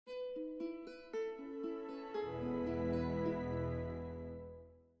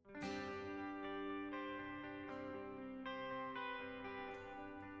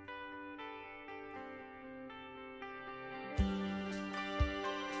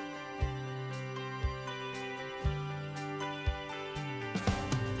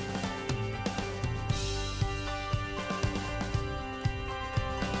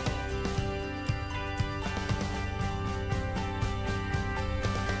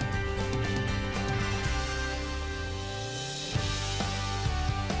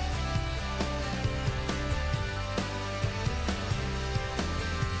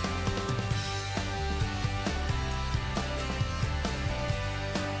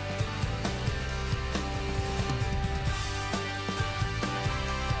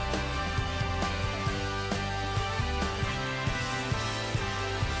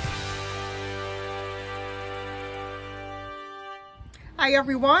Hi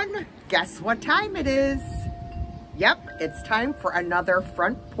everyone, guess what time it is? Yep, it's time for another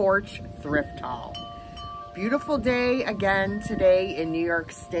front porch thrift haul. Beautiful day again today in New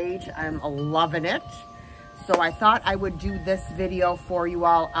York State. I'm loving it. So I thought I would do this video for you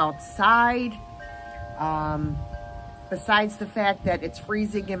all outside. Besides the fact that it's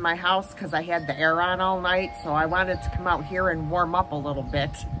freezing in my house because I had the air on all night, so I wanted to come out here and warm up a little bit.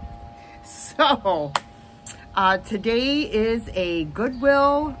 So today is a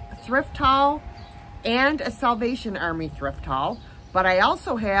Goodwill thrift haul and a Salvation Army thrift haul, but I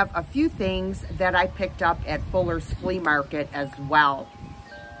also have a few things that I picked up at Fuller's Flea Market as well.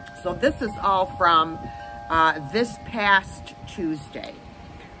 So this is all from this past Tuesday.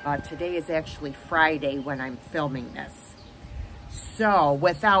 Today is actually Friday when I'm filming this. So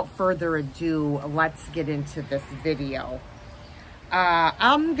without further ado, let's get into this video.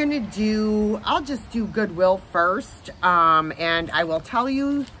 I'll just do Goodwill first, and I will tell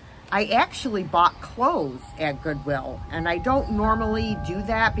you, I actually bought clothes at Goodwill, and I don't normally do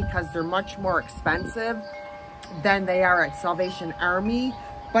that because they're much more expensive than they are at Salvation Army,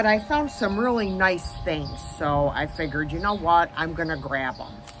 but I found some really nice things, so I figured, you know what, I'm gonna grab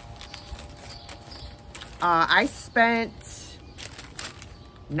them. I spent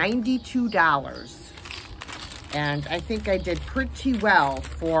 $92. And I think I did pretty well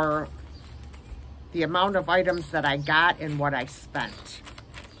for the amount of items that I got and what I spent.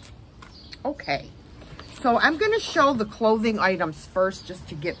 Okay, so I'm going to show the clothing items first just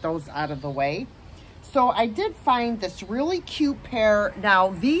to get those out of the way. So I did find this really cute pair. Now,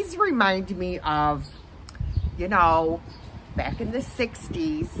 these remind me of, you know, back in the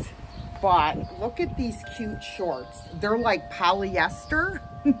 60s. But look at these cute shorts. They're like polyester.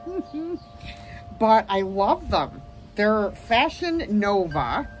 But I love them. They're Fashion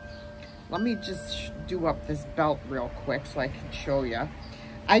Nova. Let me just do up this belt real quick so I can show you.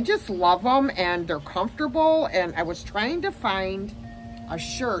 I just love them and they're comfortable, and I was trying to find a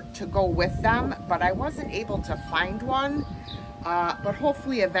shirt to go with them, but I wasn't able to find one. But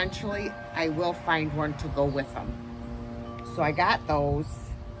hopefully eventually I will find one to go with them. So I got those.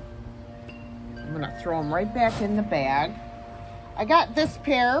 I'm gonna throw them right back in the bag. I got this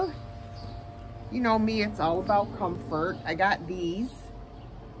pair. You know me, it's all about comfort. I got these.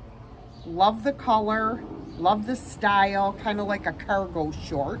 Love the color, love the style, kind of like a cargo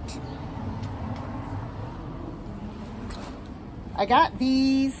short. I got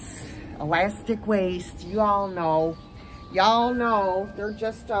these elastic waist. You all know. Y'all know, they're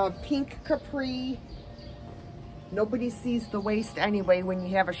just a pink capri. Nobody sees the waist anyway when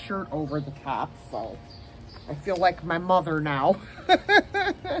you have a shirt over the top, so I feel like my mother now.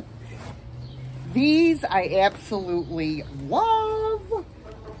 These I absolutely love.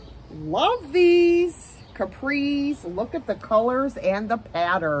 Love these capris. Look at the colors and the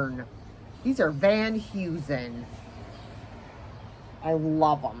pattern. These are Van Heusen. I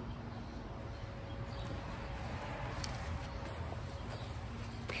love them.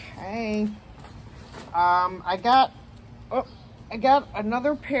 Okay. I got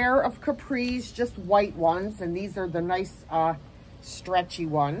another pair of capris, just white ones, and these are the nice stretchy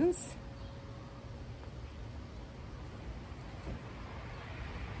ones.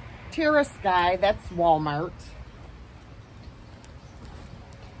 Terra Sky, that's Walmart.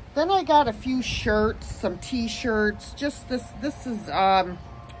 Then I got a few shirts, some t-shirts. Just this is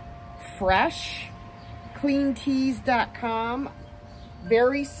fresh, cleantees.com.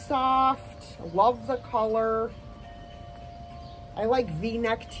 Very soft, love the color. I like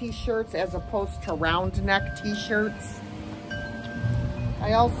V-neck t-shirts as opposed to round neck t-shirts.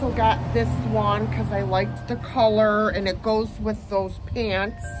 I also got this one because I liked the color, and it goes with those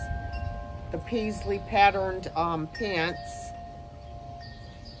pants. The paisley patterned pants.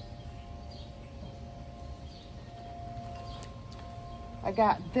 I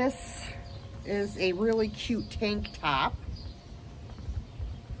got this is a really cute tank top.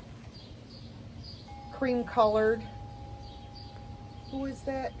 Cream colored. Who is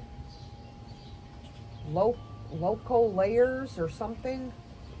that? Loco Layers or something?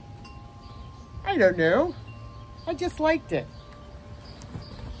 I don't know. I just liked it.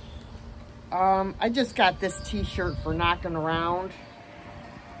 I just got this t-shirt for knocking around.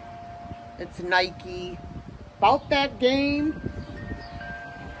 It's Nike. About that game.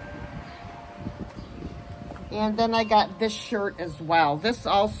 And then I got this shirt as well. This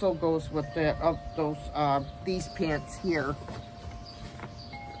also goes with these pants here.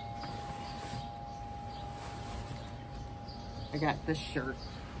 I got this shirt.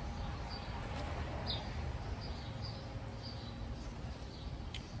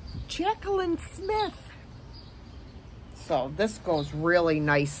 Jacqueline Smith. So this goes really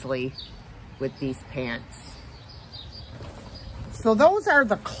nicely with these pants. So those are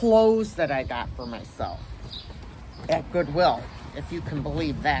the clothes that I got for myself at Goodwill, if you can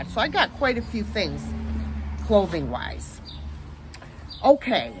believe that. So I got quite a few things clothing-wise.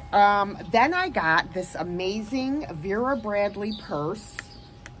 Okay, then I got this amazing Vera Bradley purse.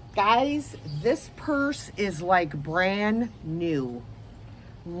 Guys, this purse is like brand new.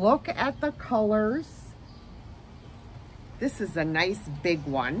 Look at the colors. This is a nice big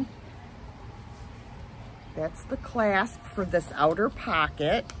one. That's the clasp for this outer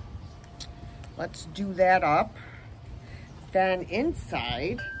pocket. Let's do that up. Then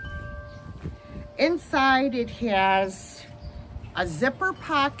inside it has a zipper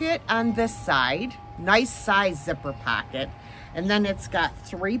pocket on this side. Nice size zipper pocket. And then it's got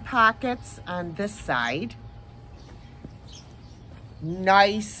 3 pockets on this side.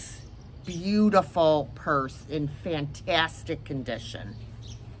 Nice, beautiful purse in fantastic condition.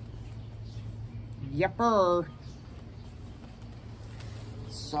 Yepper.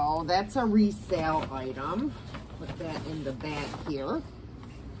 So that's a resale item. Put that in the bag here.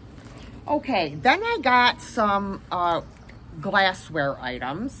 Okay, then I got some glassware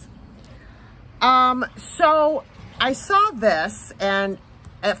items. So I saw this, and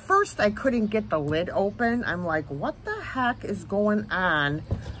at first I couldn't get the lid open. I'm like, what the heck is going on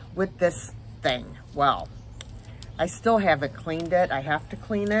with this thing? Well, I still haven't cleaned it. I have to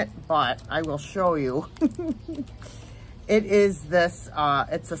clean it, but I will show you. It is this,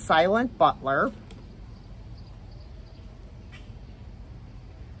 it's a silent butler.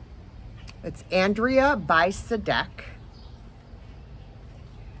 It's Andrea by Sadek.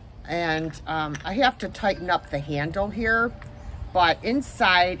 And I have to tighten up the handle here, but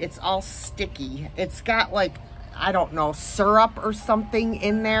inside it's all sticky. It's got like, I don't know, syrup or something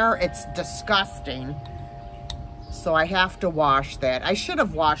in there. It's disgusting. So I have to wash that. I should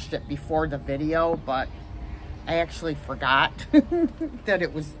have washed it before the video, but I actually forgot that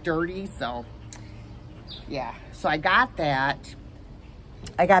it was dirty. So yeah, so I got that.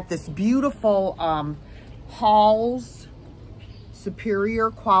 I got this beautiful Halls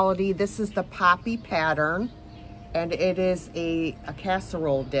Superior Quality. This is the poppy pattern, and it is a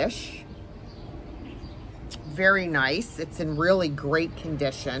casserole dish. Very nice. It's in really great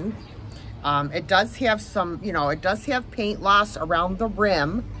condition. It does have some, you know, it does have paint loss around the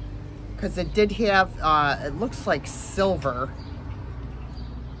rim, because it did have, it looks like silver.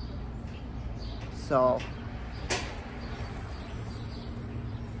 So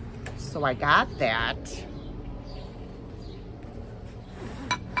I got that.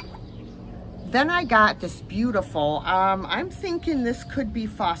 Then I got this beautiful, I'm thinking this could be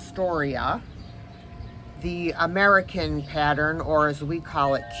Fostoria, the American pattern, or as we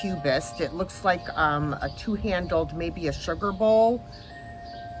call it, Cubist. It looks like a 2-handled, maybe a sugar bowl.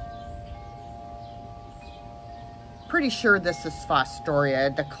 Pretty sure this is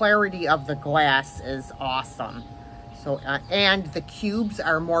Fostoria. The clarity of the glass is awesome. So, and the cubes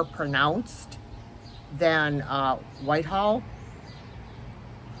are more pronounced than Whitehall.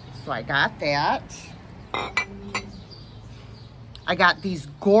 So I got that. I got these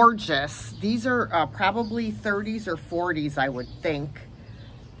gorgeous, these are probably 30s or 40s, I would think.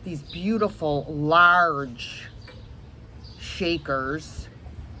 These beautiful, large shakers.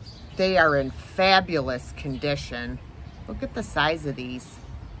 They are in fabulous condition. Look at the size of these.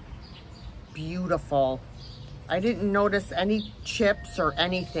 Beautiful. I didn't notice any chips or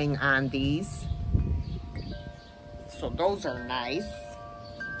anything on these. So those are nice.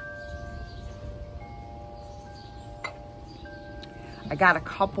 I got a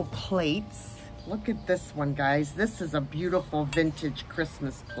couple plates. Look at this one, guys. This is a beautiful vintage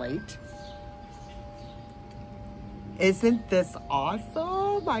Christmas plate. Isn't this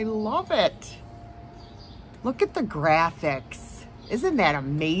awesome? I love it. Look at the graphics. Isn't that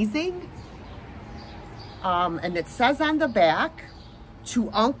amazing? And it says on the back,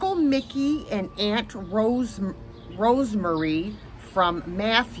 to Uncle Mickey and Aunt Rosemary from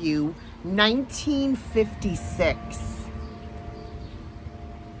Matthew, 1956.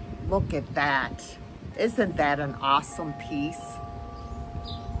 Look at that. Isn't that an awesome piece?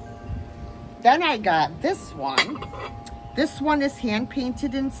 Then I got this one. This one is hand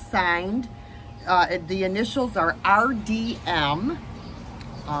painted and signed. The initials are RDM.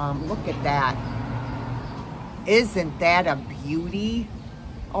 Look at that. Isn't that a beauty?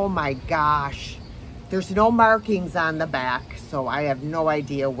 Oh my gosh. There's no markings on the back, so I have no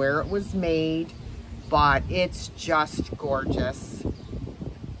idea where it was made, but it's just gorgeous.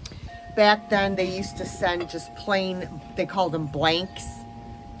 Back then, they used to send just plain, they called them blanks,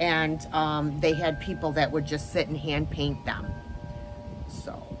 and they had people that would just sit and hand paint them.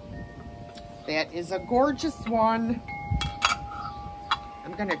 So that is a gorgeous one.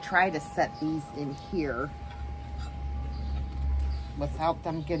 I'm gonna try to set these in here without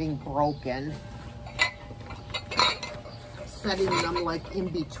them getting broken. Setting them like in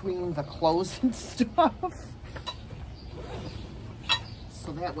between the clothes and stuff.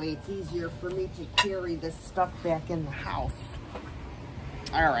 So that way it's easier for me to carry this stuff back in the house.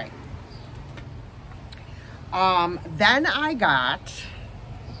 All right. Then I got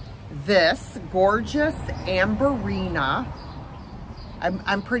this gorgeous Amberina.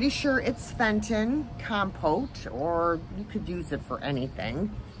 I'm pretty sure it's Fenton compote, or you could use it for anything.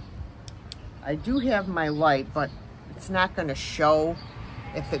 I do have my light, but it's not going to show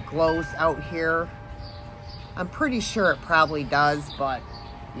if it glows out here. I'm pretty sure it probably does, but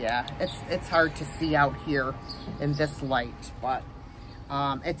yeah, it's hard to see out here in this light, but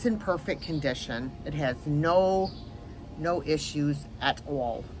it's in perfect condition. It has no issues at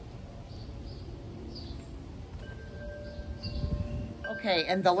all. Okay,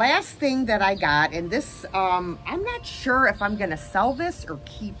 and the last thing that I got, and this, I'm not sure if I'm gonna sell this or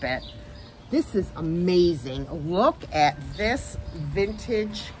keep it. This is amazing. Look at this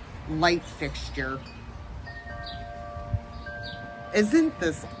vintage light fixture. Isn't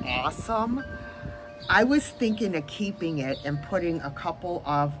this awesome? I was thinking of keeping it and putting a couple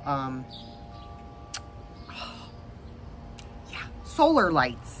of solar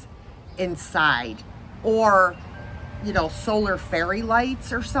lights inside, or you know, solar fairy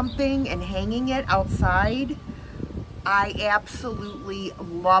lights or something, and hanging it outside. I absolutely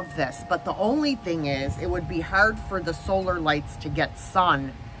love this, but the only thing is it would be hard for the solar lights to get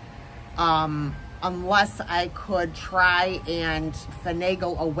sun unless I could try and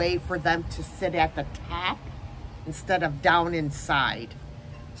finagle a way for them to sit at the top instead of down inside.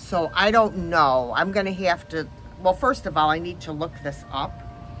 So I don't know. I'm gonna have to, well, first of all, I need to look this up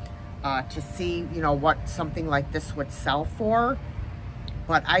to see, you know, what something like this would sell for.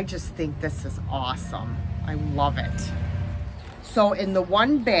 But I just think this is awesome. I love it. So in the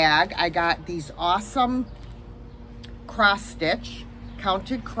one bag, I got these awesome cross stitch,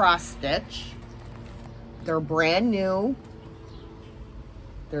 counted cross stitch. They're brand new.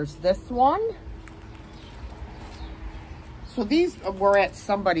 There's this one. So these were at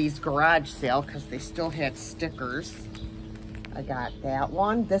somebody's garage sale because they still had stickers. I got that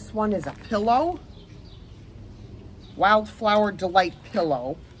one. This one is a pillow. Wildflower Delight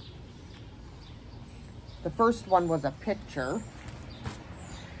pillow. The first one was a picture.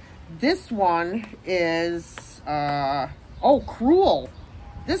 This one is, oh, Cruel.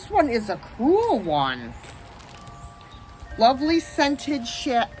 This one is a Cruel one. Lovely scented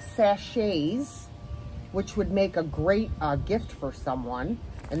sachets, which would make a great gift for someone.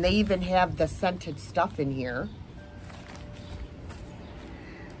 And they even have the scented stuff in here.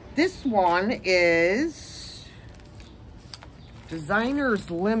 This one is Designers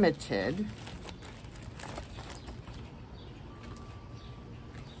Limited.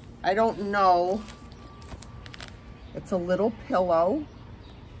 I don't know. It's a little pillow.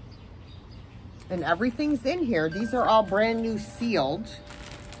 And everything's in here. These are all brand new sealed.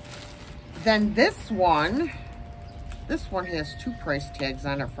 Then this one has 2 price tags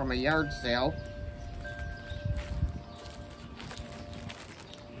on it from a yard sale.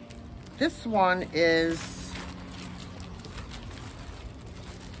 This one is,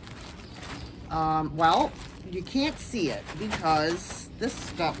 well, you can't see it because this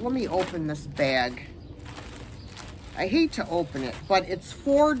stuff, let me open this bag. I hate to open it, but it's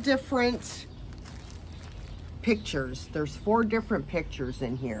 4 different pictures. There's 4 different pictures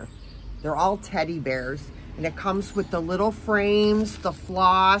in here. They're all teddy bears, and it comes with the little frames, the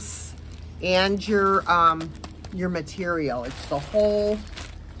floss, and your material. It's the whole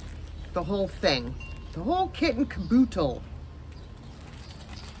thing, the whole kit and caboodle.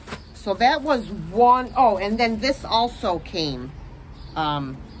 So that was one. Oh, and then this also came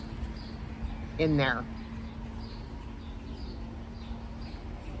in there.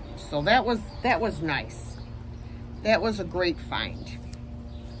 So that was nice. That was a great find.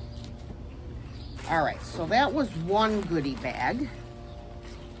 All right, so that was one goodie bag.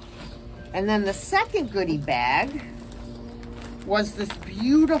 And then the second goodie bag was this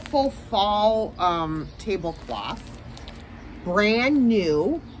beautiful fall tablecloth, brand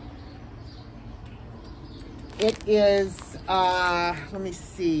new. It is, let me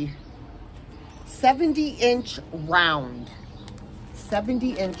see, 70-inch round.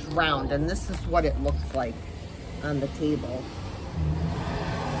 70-inch round, and this is what it looks like on the table.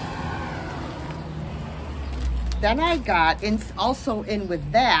 Then I got, also in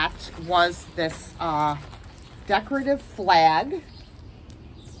with that was this decorative flag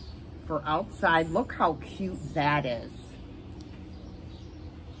for outside. Look how cute that is.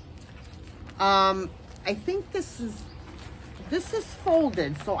 I think this is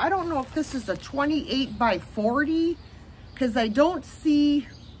folded, so I don't know if this is a 28 by 40 because I don't see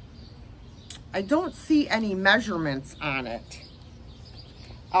any measurements on it.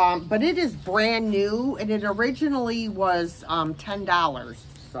 But it is brand new, and it originally was $10,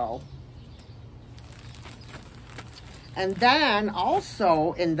 so. And then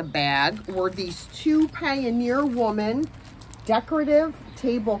also in the bag were these 2 Pioneer Woman decorative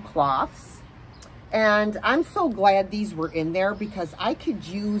tablecloths. And I'm so glad these were in there because I could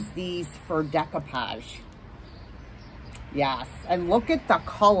use these for decoupage. Yes, and look at the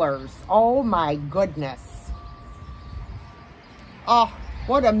colors. Oh my goodness. Oh,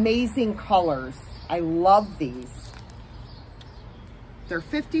 what amazing colors. I love these. They're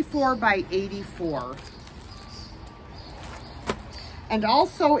 54 by 84. And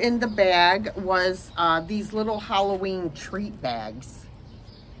also in the bag was these little Halloween treat bags.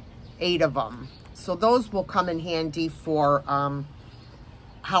 8 of them. So those will come in handy for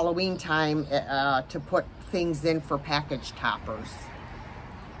Halloween time to put things in for package toppers.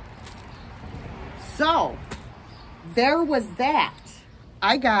 So there was that.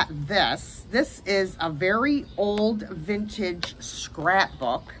 I got this. This is a very old vintage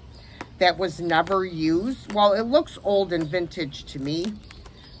scrapbook that was never used. Well, it looks old and vintage to me,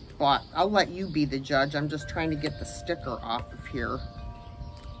 but I'll let you be the judge. I'm just trying to get the sticker off of here.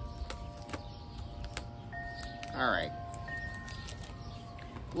 All right.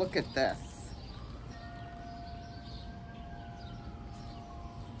 Look at this.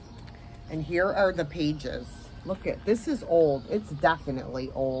 And here are the pages. Look at, this is old. It's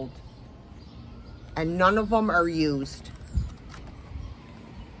definitely old. And none of them are used.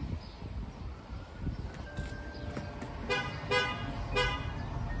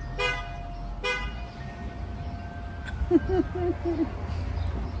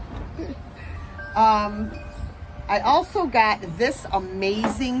 I also got this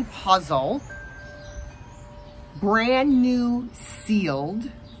amazing puzzle, brand new, sealed,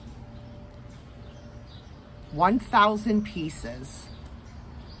 1,000 pieces.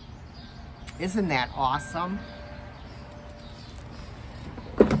 Isn't that awesome?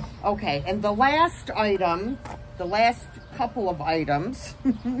 Okay, and the last item, the last couple of items,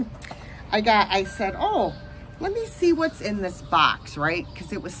 I said, oh, let me see what's in this box, right?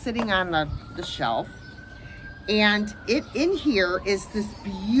 Because it was sitting on the shelf. And in here is this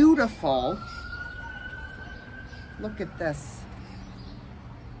beautiful, look at this.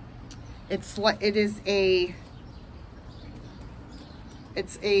 It's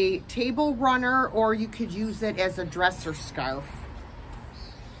a table runner, or you could use it as a dresser scarf.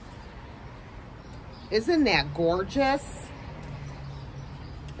 Isn't that gorgeous?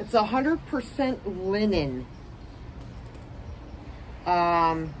 It's 100% linen.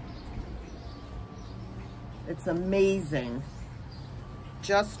 It's amazing.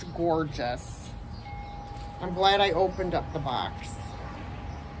 Just gorgeous. I'm glad I opened up the box.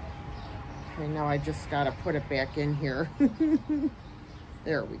 Okay, now I just gotta put it back in here.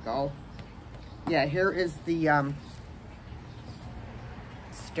 There we go. Yeah, here is the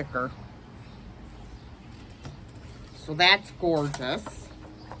sticker. So that's gorgeous.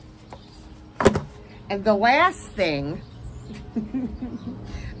 And the last thing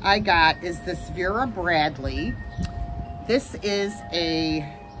I got is this Vera Bradley. This is I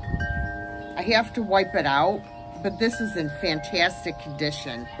have to wipe it out, but this is in fantastic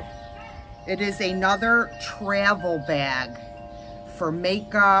condition. It is another travel bag for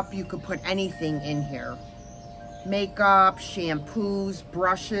makeup. You could put anything in here. Makeup, shampoos,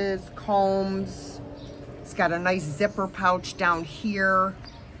 brushes, combs. It's got a nice zipper pouch down here.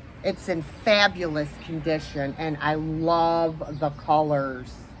 It's in fabulous condition, and I love the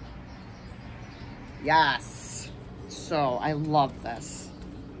colors. Yes. So I love this.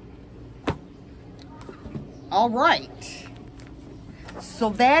 All right. So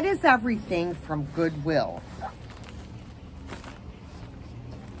that is everything from Goodwill.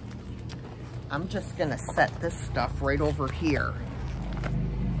 I'm just gonna set this stuff right over here.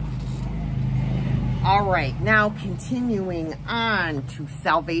 All right, now continuing on to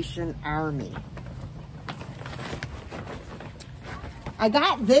Salvation Army. I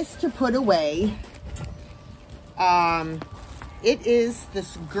got this to put away. It is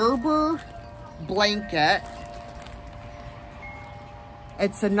this Gerber blanket.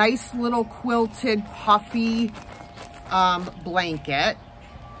 It's a nice little quilted puffy blanket.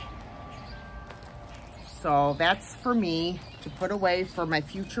 So that's for me to put away for my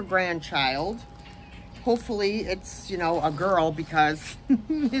future grandchild. Hopefully it's, you know, a girl because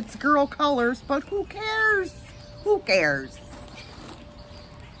it's girl colors, but who cares? Who cares?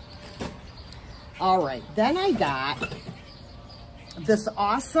 All right, then I got this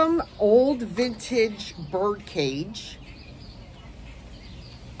awesome old vintage bird cage.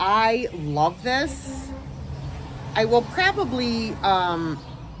 I love this. I will probably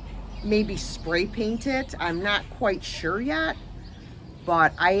maybe spray paint it. I'm not quite sure yet,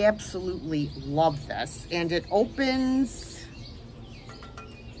 but I absolutely love this. And it opens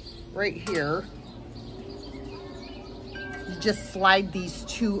right here. You just slide these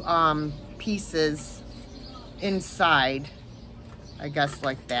two pieces inside, I guess,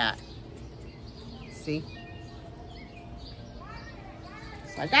 like that. See?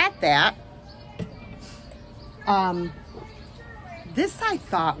 So I got that. This I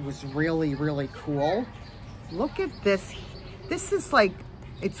thought was really, really cool. Look at this. This is like,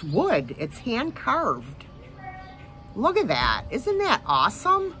 it's wood. It's hand carved. Look at that. Isn't that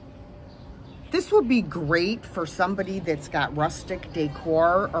awesome? This would be great for somebody that's got rustic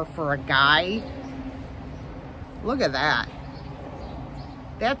decor or for a guy. Look at that.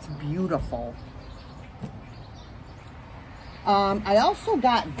 That's beautiful. I also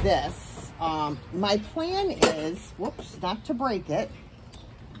got this. My plan is, whoops, not to break it.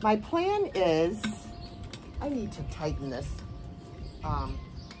 My plan is, I need to tighten this. I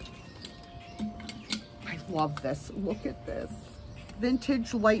love this. Look at this.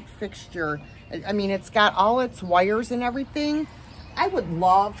 Vintage light fixture. I mean, it's got all its wires and everything. I would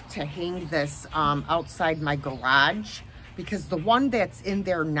love to hang this outside my garage because the one that's in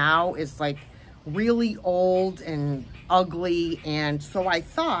there now is like really old and ugly. And so I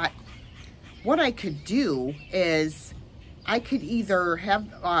thought what I could do is I could either have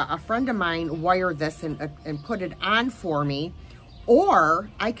a friend of mine wire this and put it on for me,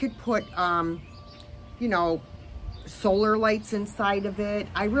 or I could put, you know, solar lights inside of it.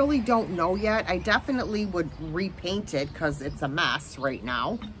 I really don't know yet. I definitely would repaint it because it's a mess right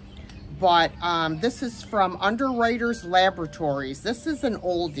now. But this is from Underwriters Laboratories. This is an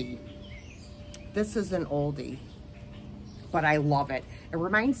oldie. This is an oldie, but I love it. It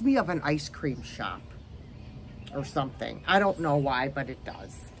reminds me of an ice cream shop or something. I don't know why, but it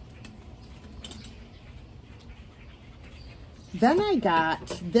does. Then I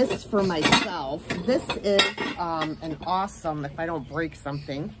got this for myself. This is an awesome, if I don't break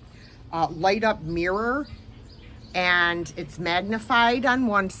something, light up mirror. And it's magnified on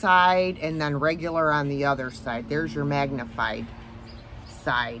one side and then regular on the other side. There's your magnified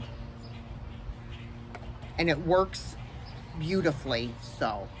side. And it works beautifully.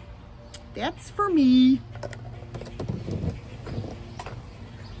 So that's for me.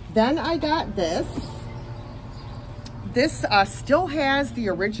 Then I got this. This still has the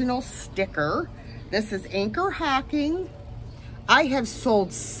original sticker. This is Anchor Hocking. I have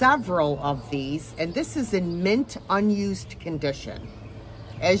sold several of these, and this is in mint unused condition.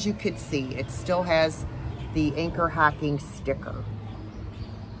 As you can see, it still has the Anchor Hocking sticker.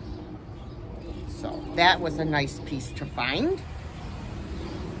 So that was a nice piece to find.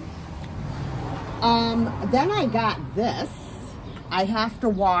 Then I got this. I have to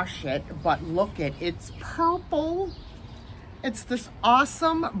wash it, but look at it. It's purple. It's this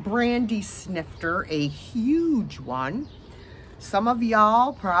awesome brandy snifter, a huge one. Some of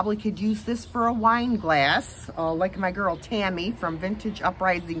y'all probably could use this for a wine glass, like my girl Tammy from Vintage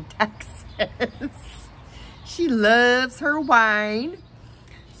Uprising, Texas. She loves her wine.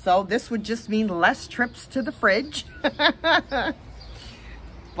 So this would just mean less trips to the fridge.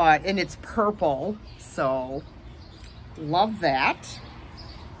 And it's purple, so love that.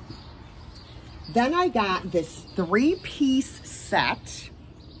 Then I got this 3-piece set.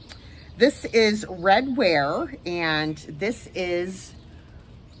 This is redware, and this is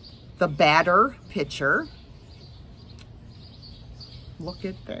the batter pitcher. Look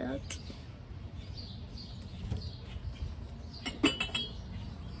at that.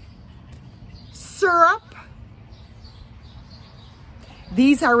 Syrup.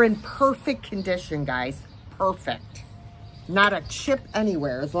 These are in perfect condition, guys. Perfect. Not a chip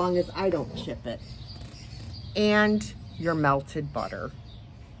anywhere, as long as I don't chip it. And your melted butter.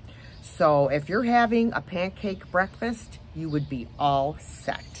 So if you're having a pancake breakfast, you would be all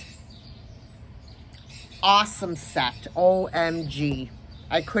set. Awesome set. OMG.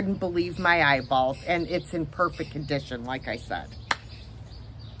 I couldn't believe my eyeballs. And it's in perfect condition, like I said.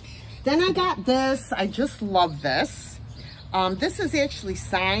 Then I got this. I just love this. This is actually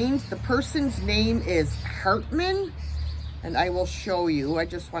signed. The person's name is Hartman. And I will show you. I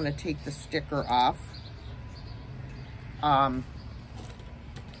just want to take the sticker off.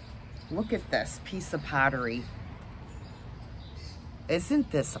 Look at this piece of pottery.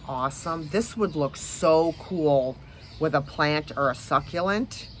 Isn't this awesome? This would look so cool with a plant or a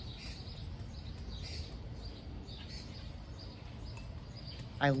succulent.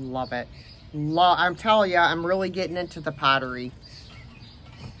 I love it. I'm telling you, I'm really getting into the pottery.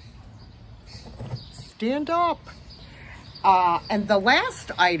 Stand up. And the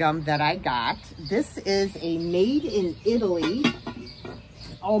last item that I got, this is a made in Italy.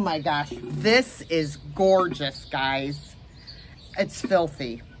 Oh my gosh, this is gorgeous, guys. It's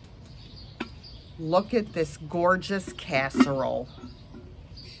filthy. Look at this gorgeous casserole.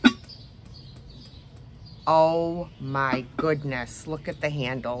 Oh my goodness, look at the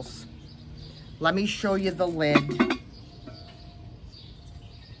handles. Let me show you the lid.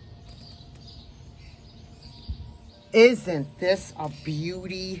 Isn't this a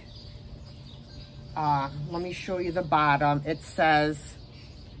beauty? Let me show you the bottom. It says,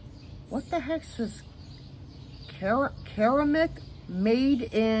 what the heck says ceramic made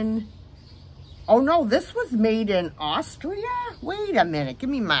in, oh no, this was made in Austria? Wait a minute, give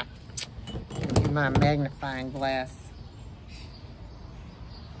me my magnifying glass.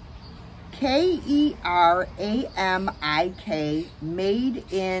 K-E-R-A-M-I-K, made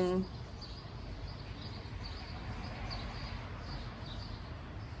in,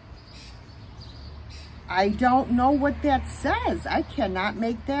 I don't know what that says. I cannot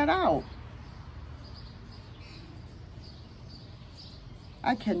make that out.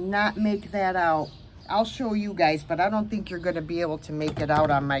 I cannot make that out. I'll show you guys, but I don't think you're going to be able to make it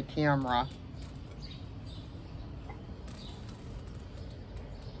out on my camera.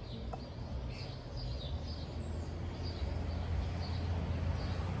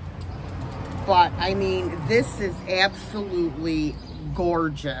 But, I mean, this is absolutely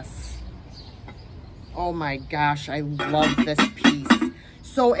gorgeous. Oh my gosh, I love this piece.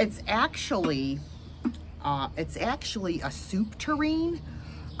 So it's actually a soup tureen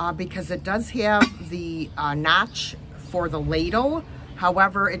because it does have the notch for the ladle.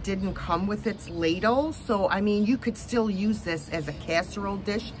 However, it didn't come with its ladle. So, I mean, you could still use this as a casserole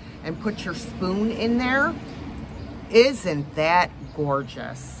dish and put your spoon in there. Isn't that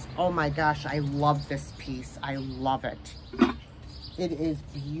gorgeous? Oh my gosh, I love this piece. I love it. It is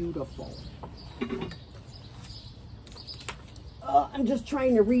beautiful. I'm just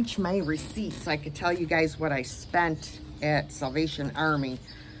trying to reach my receipt so I could tell you guys what I spent at Salvation Army.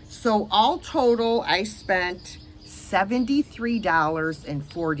 So all total, I spent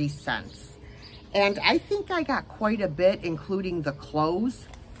 $73.40. And I think I got quite a bit, including the clothes,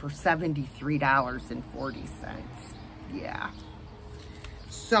 for $73.40. Yeah.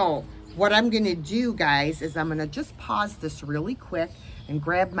 So what I'm going to do, guys, is I'm going to just pause this really quick and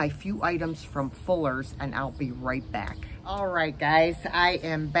grab my few items from Fuller's, and I'll be right back. All right, guys, I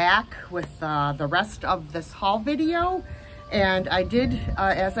am back with the rest of this haul video. And I did,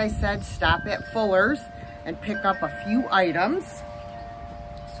 as I said, stop at Fuller's and pick up a few items.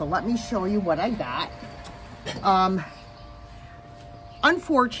 So let me show you what I got.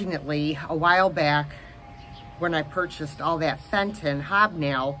 Unfortunately, a while back, when I purchased all that Fenton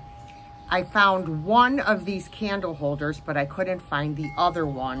hobnail, I found one of these candle holders, but I couldn't find the other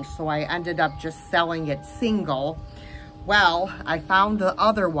one, so I ended up just selling it single. Well, I found the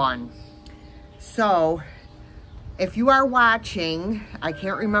other one. So, if you are watching, I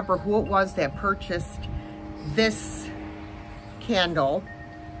can't remember who it was that purchased this candle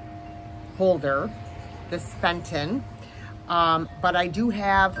holder, this Fenton. But I do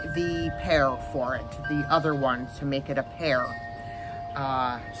have the pair for it, the other one, to make it a pair.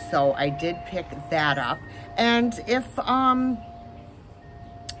 So I did pick that up. And if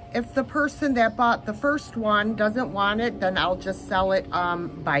the person that bought the first one doesn't want it, then I'll just sell it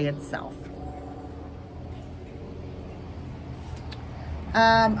by itself.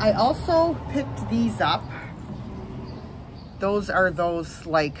 I also picked these up. Those are those,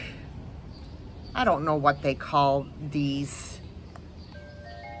 like, I don't know what they call these.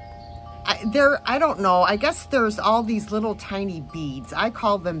 I don't know. I guess there's all these little tiny beads. I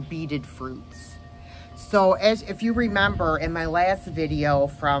call them beaded fruits. So if you remember in my last video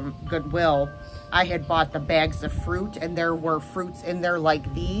from Goodwill, I had bought the bags of fruit and there were fruits in there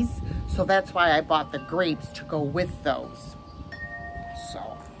like these. So that's why I bought the grapes to go with those.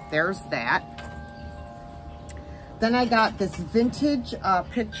 So there's that. Then I got this vintage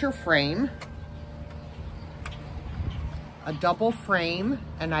picture frame. A double frame,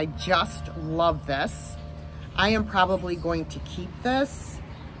 and I just love this. I am probably going to keep this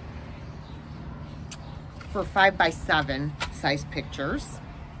for 5x7 size pictures.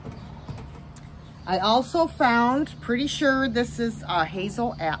 I also found, pretty sure this is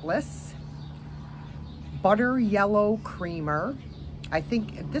Hazel Atlas, Butter Yellow Creamer. I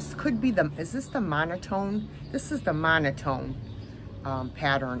think this could be the, is this the monotone? This is the monotone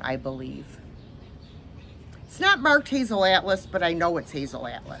pattern, I believe. It's not marked Hazel Atlas, but I know it's Hazel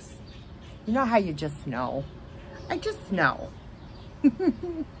Atlas. You know how you just know? I just know.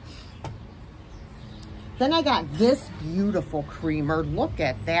 Then I got this beautiful creamer. Look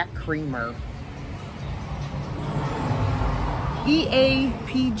at that creamer.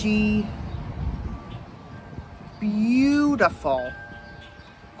 EAPG. Beautiful.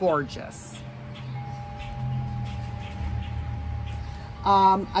 Gorgeous.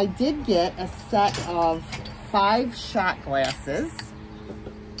 I did get a set of 5 shot glasses.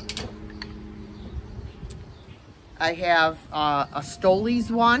 I have a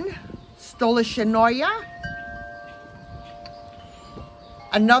Stoli's one, Stolishinoya.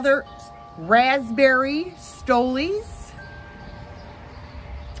 Another raspberry Stoli's.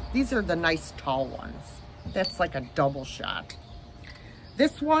 These are the nice tall ones. That's like a double shot.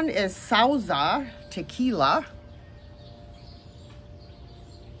 This one is Sauza Tequila.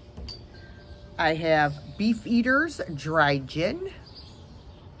 I have Beef Eaters Dry Gin.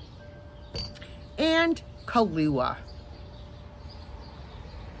 And Kahlua.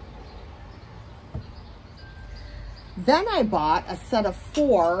 Then I bought a set of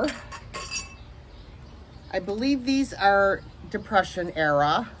 4. I believe these are Depression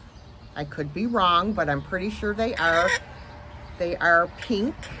era. I could be wrong, but I'm pretty sure they are. They are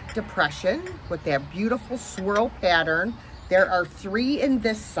pink Depression with that beautiful swirl pattern. There are 3 in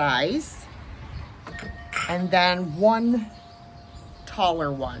this size. And then 1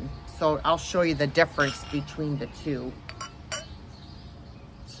 taller one. So I'll show you the difference between the 2.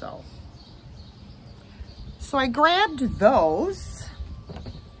 So I grabbed those.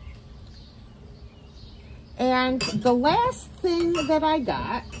 And the last thing that I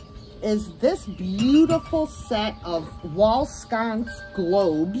got is this beautiful set of wall sconce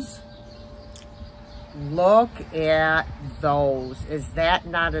globes. Look at those. Is that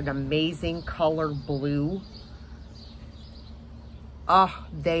not an amazing color blue? Oh,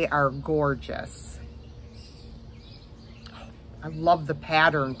 they are gorgeous. I love the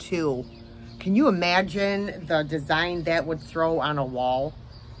pattern too. Can you imagine the design that would throw on a wall?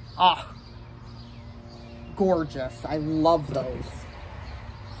 Oh, gorgeous. I love those.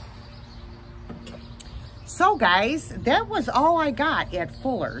 So guys, that was all I got at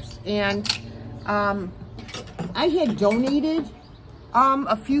Fuller's. And I had donated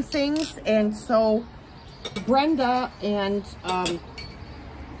a few things, and so Brenda and oh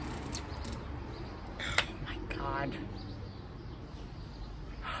my God,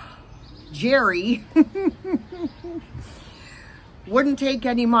 Jerry wouldn't take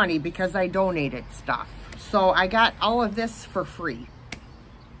any money because I donated stuff. So I got all of this for free.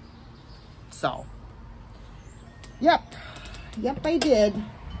 So, yep, I did.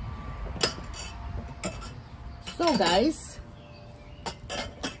 So guys,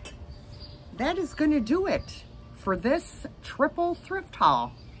 that is going to do it for this triple thrift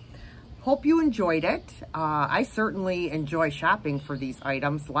haul. Hope you enjoyed it. I certainly enjoy shopping for these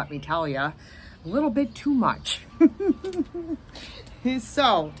items, let me tell you. A little bit too much.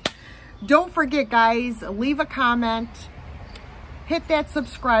 So, don't forget guys, leave a comment. Hit that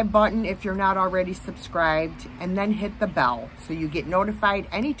subscribe button if you're not already subscribed, and then hit the bell so you get notified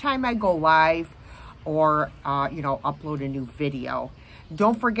anytime I go live or, you know, upload a new video.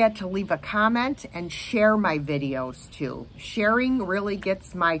 Don't forget to leave a comment and share my videos too. Sharing really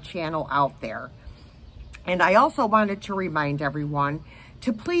gets my channel out there. And I also wanted to remind everyone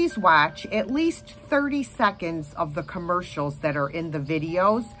to please watch at least 30 seconds of the commercials that are in the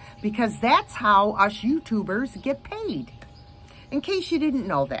videos, because that's how us YouTubers get paid, in case you didn't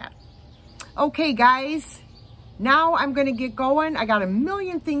know that. Okay guys, now I'm gonna get going. I got a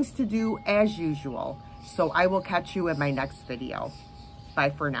million things to do as usual. So I will catch you in my next video. Bye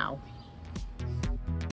for now.